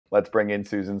let's bring in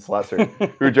Susan Slusser,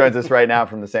 who joins us right now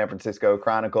from the San Francisco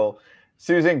Chronicle.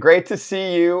 Susan, great to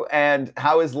see you. And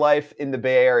how is life in the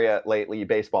Bay Area lately,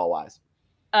 baseball-wise?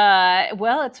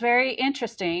 Well, it's very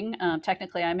interesting.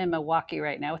 Technically, I'm in Milwaukee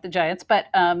right now with the Giants, but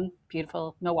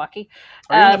beautiful Milwaukee.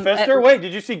 Are you in the Pfister? Wait,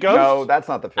 did you see Ghosts? No, that's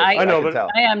not the Pfister. I know, but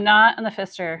I am not in the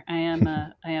Pfister. I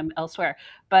am elsewhere.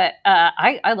 But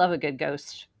I love a good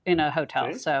ghost in a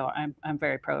hotel, so I'm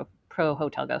very pro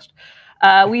hotel ghost.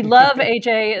 We love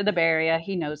AJ in the Bay Area.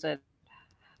 He knows it.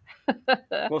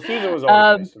 Well, Susan was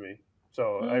always nice to me.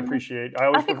 So I appreciate.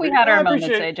 I think we had our moments,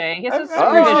 AJ. He's a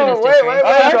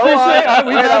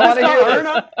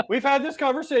We've had this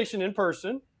conversation in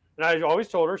person, and I always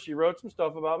told her she wrote some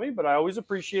stuff about me, but I always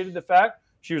appreciated the fact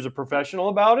she was a professional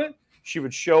about it. She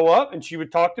would show up and she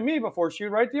would talk to me before she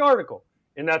would write the article,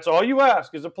 and that's all you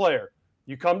ask as a player.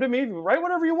 You come to me, write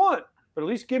whatever you want, but at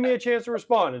least give me a chance to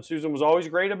respond. And Susan was always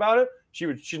great about it.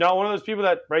 She's not one of those people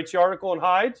that writes the article and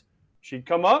hides. She'd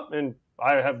come up, and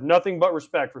I have nothing but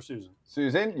respect for Susan.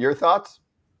 Susan, your thoughts?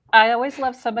 I always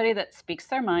love somebody that speaks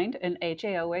their mind, and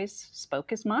AJ always spoke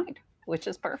his mind, which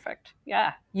is perfect.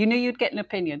 Yeah, you knew you'd get an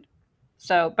opinion.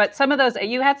 So, but some of those,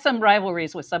 you had some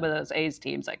rivalries with some of those A's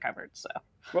teams I covered. So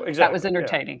that was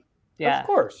entertaining. Yeah. Of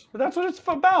course, but that's what it's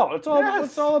about. It's all what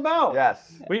it's all about.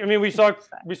 Yes. We saw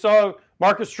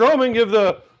Marcus Stroman give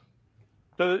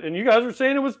and you guys were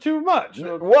saying it was too much.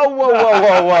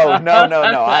 Whoa.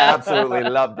 No. I absolutely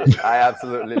loved it.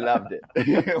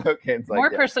 Okay,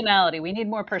 more personality. We need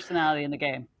more personality in the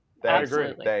game.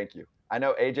 Absolutely. Thank you. I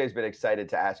know AJ's been excited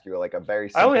to ask you like a very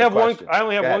simple I only have question.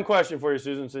 one question for you,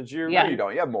 Susan, since you're you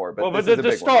don't. You have more, but this is a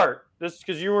big one. This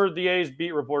because you were the A's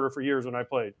beat reporter for years when I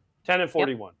played. 10-41.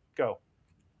 Yep. Go.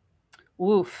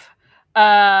 Woof.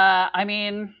 I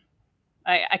mean,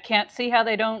 I can't see how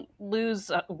they don't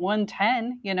lose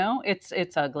 110. You know,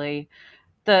 it's ugly.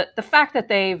 The fact that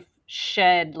they've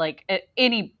shed like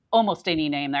almost any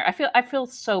name there. I feel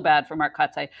so bad for Mark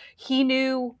Kotsay. He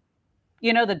knew,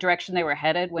 the direction they were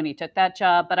headed when he took that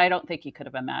job, but I don't think he could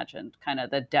have imagined kind of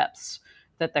the depths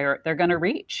that they're going to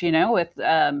reach. With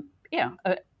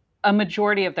a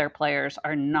majority of their players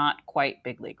are not quite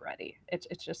big league ready.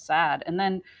 It's just sad. And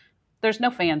then there's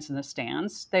no fans in the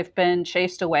stands. They've been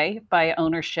chased away by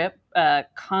ownership,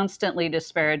 constantly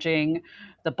disparaging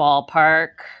the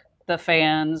ballpark, the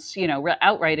fans,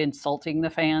 outright insulting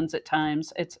the fans at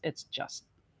times. It's just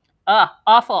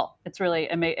awful. It's really,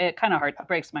 it kind of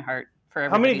breaks my heart for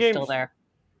everybody still there.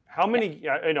 How many,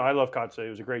 I know I love Kotsay. He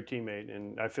was a great teammate,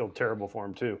 and I feel terrible for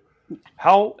him too.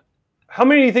 How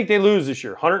many do you think they lose this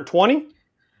year? 120?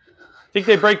 Think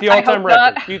they break the all-time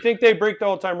record? Do you think they break the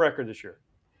all-time record this year?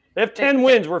 They have 10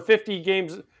 wins. We're 50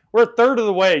 games. We're a third of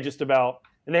the way just about,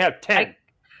 and they have 10.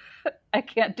 I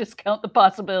can't discount the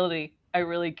possibility. I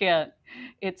really can't.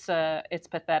 It's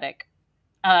pathetic.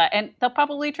 And they'll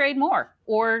probably trade more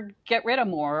or get rid of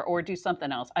more or do something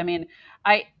else. I mean,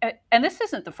 and this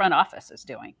isn't the front office is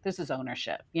doing. This is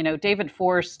ownership. David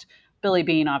Forst, Billy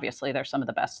Beane, obviously they're some of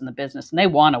the best in the business, and they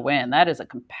want to win. That is a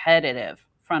competitive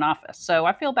front office. So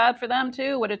I feel bad for them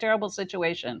too. What a terrible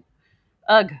situation.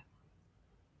 Ugh.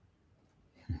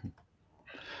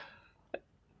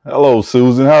 Hello,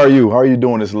 Susan. How are you? How are you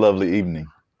doing this lovely evening?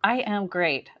 I am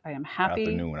great. I am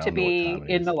happy to be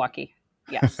in Milwaukee.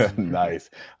 Yes. Nice.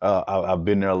 I've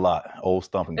been there a lot. Old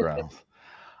stomping grounds.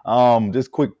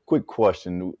 Just quick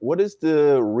question. What is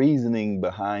the reasoning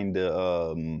behind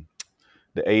the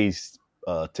A's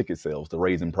ticket sales, the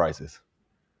raising prices?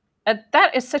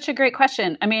 That is such a great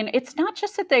question. I mean, it's not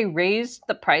just that they raised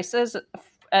the prices,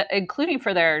 including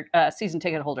for their season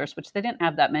ticket holders, which they didn't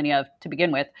have that many of to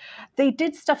begin with. They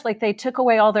did stuff like they took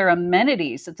away all their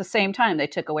amenities at the same time. They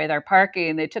took away their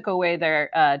parking. They took away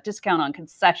their discount on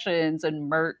concessions and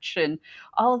merch and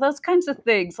all of those kinds of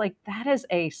things. Like, that is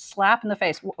a slap in the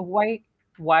face.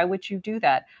 Why would you do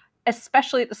that?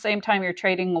 Especially at the same time you're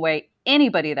trading away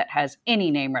anybody that has any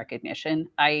name recognition.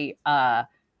 I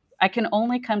can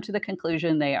only come to the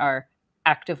conclusion they are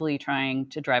actively trying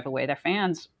to drive away their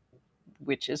fans,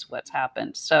 which is what's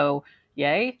happened. So,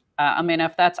 yay. I mean,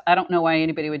 I don't know why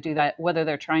anybody would do that, whether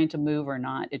they're trying to move or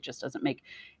not. It just doesn't make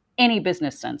any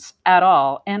business sense at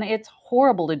all. And it's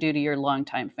horrible to do to your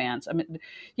longtime fans. I mean,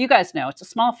 you guys know it's a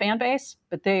small fan base,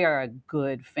 but they are a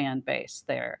good fan base.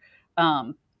 They're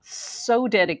so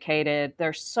dedicated.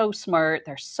 They're so smart.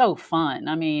 They're so fun.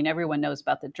 I mean, everyone knows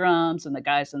about the drums and the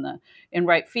guys in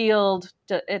right field.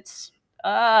 It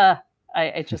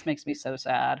just makes me so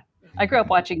sad. I grew up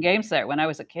watching games there when I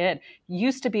was a kid. It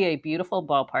used to be a beautiful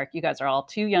ballpark. You guys are all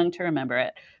too young to remember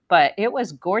it, but it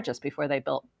was gorgeous before they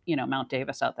built, Mount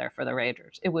Davis out there for the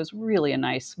Rangers. It was really a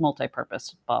nice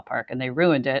multi-purpose ballpark, and they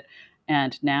ruined it.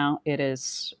 And now it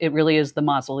really is the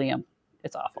mausoleum.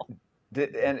 It's awful.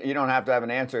 And you don't have to have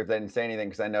an answer if they didn't say anything,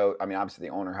 because I know, I mean, obviously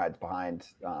the owner hides behind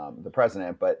the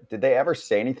president, but did they ever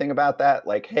say anything about that?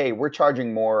 Like, hey, we're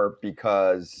charging more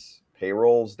because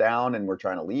payroll's down and we're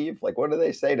trying to leave? Like, what do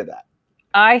they say to that?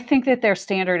 I think that their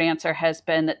standard answer has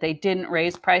been that they didn't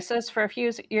raise prices for a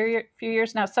few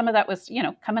years now. Some of that was,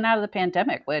 coming out of the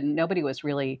pandemic when nobody was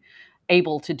really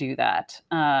able to do that.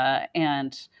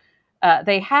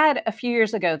 They had a few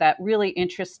years ago that really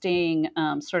interesting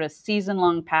sort of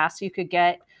season-long pass. You could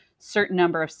get certain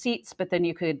number of seats, but then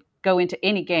you could go into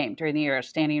any game during the year,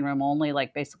 standing room only,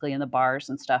 like basically in the bars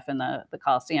and stuff in the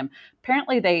Coliseum.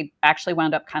 Apparently, they actually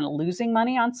wound up kind of losing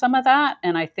money on some of that,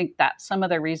 and I think that's some of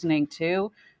their reasoning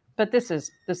too. But this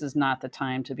is not the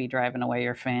time to be driving away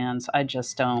your fans. I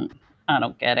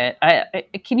don't get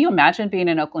it. Can you imagine being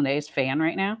an Oakland A's fan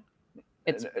right now?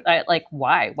 It's like,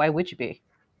 why? Why would you be?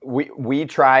 We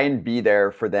try and be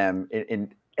there for them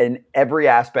in every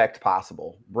aspect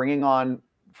possible, bringing on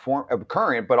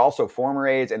current, but also former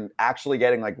A's, and actually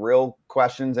getting like real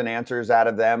questions and answers out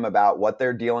of them about what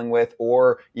they're dealing with,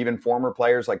 or even former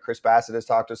players like Chris Bassett has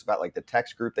talked to us about, like the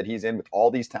text group that he's in with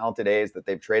all these talented A's that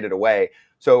they've traded away.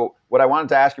 So what I wanted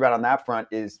to ask you about on that front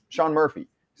is Sean Murphy.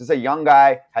 This is a young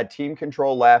guy, had team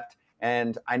control left.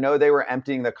 And I know they were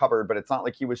emptying the cupboard, but it's not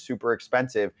like he was super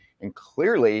expensive. And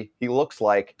clearly he looks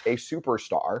like a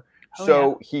superstar.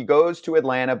 He goes to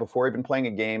Atlanta before even playing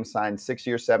a game, signed 6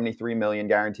 years, $73 million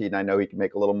guaranteed. And I know he can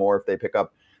make a little more if they pick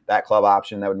up that club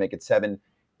option. That would make it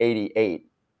 $788.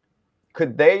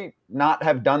 Could they not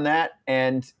have done that?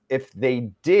 And if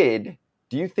they did,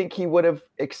 do you think he would have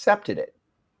accepted it?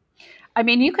 I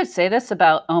mean, you could say this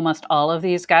about almost all of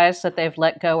these guys that they've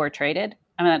let go or traded.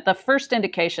 I mean, the first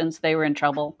indications they were in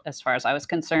trouble, as far as I was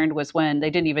concerned, was when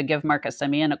they didn't even give Marcus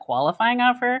Semien a qualifying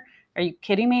offer. Are you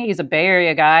kidding me? He's a Bay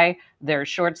Area guy, their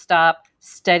shortstop,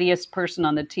 steadiest person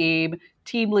on the team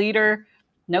leader,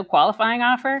 no qualifying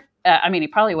offer. I mean, he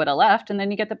probably would have left, and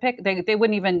then you get the pick. They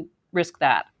wouldn't even risk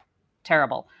that.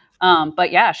 Terrible.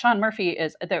 But yeah, Sean Murphy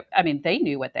they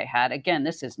knew what they had. Again,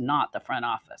 this is not the front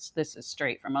office. This is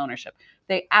straight from ownership.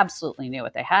 They absolutely knew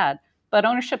what they had, but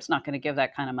ownership's not going to give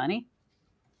that kind of money.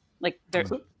 Like,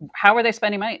 how are they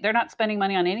spending money? They're not spending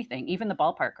money on anything, even the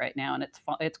ballpark right now, and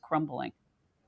it's crumbling.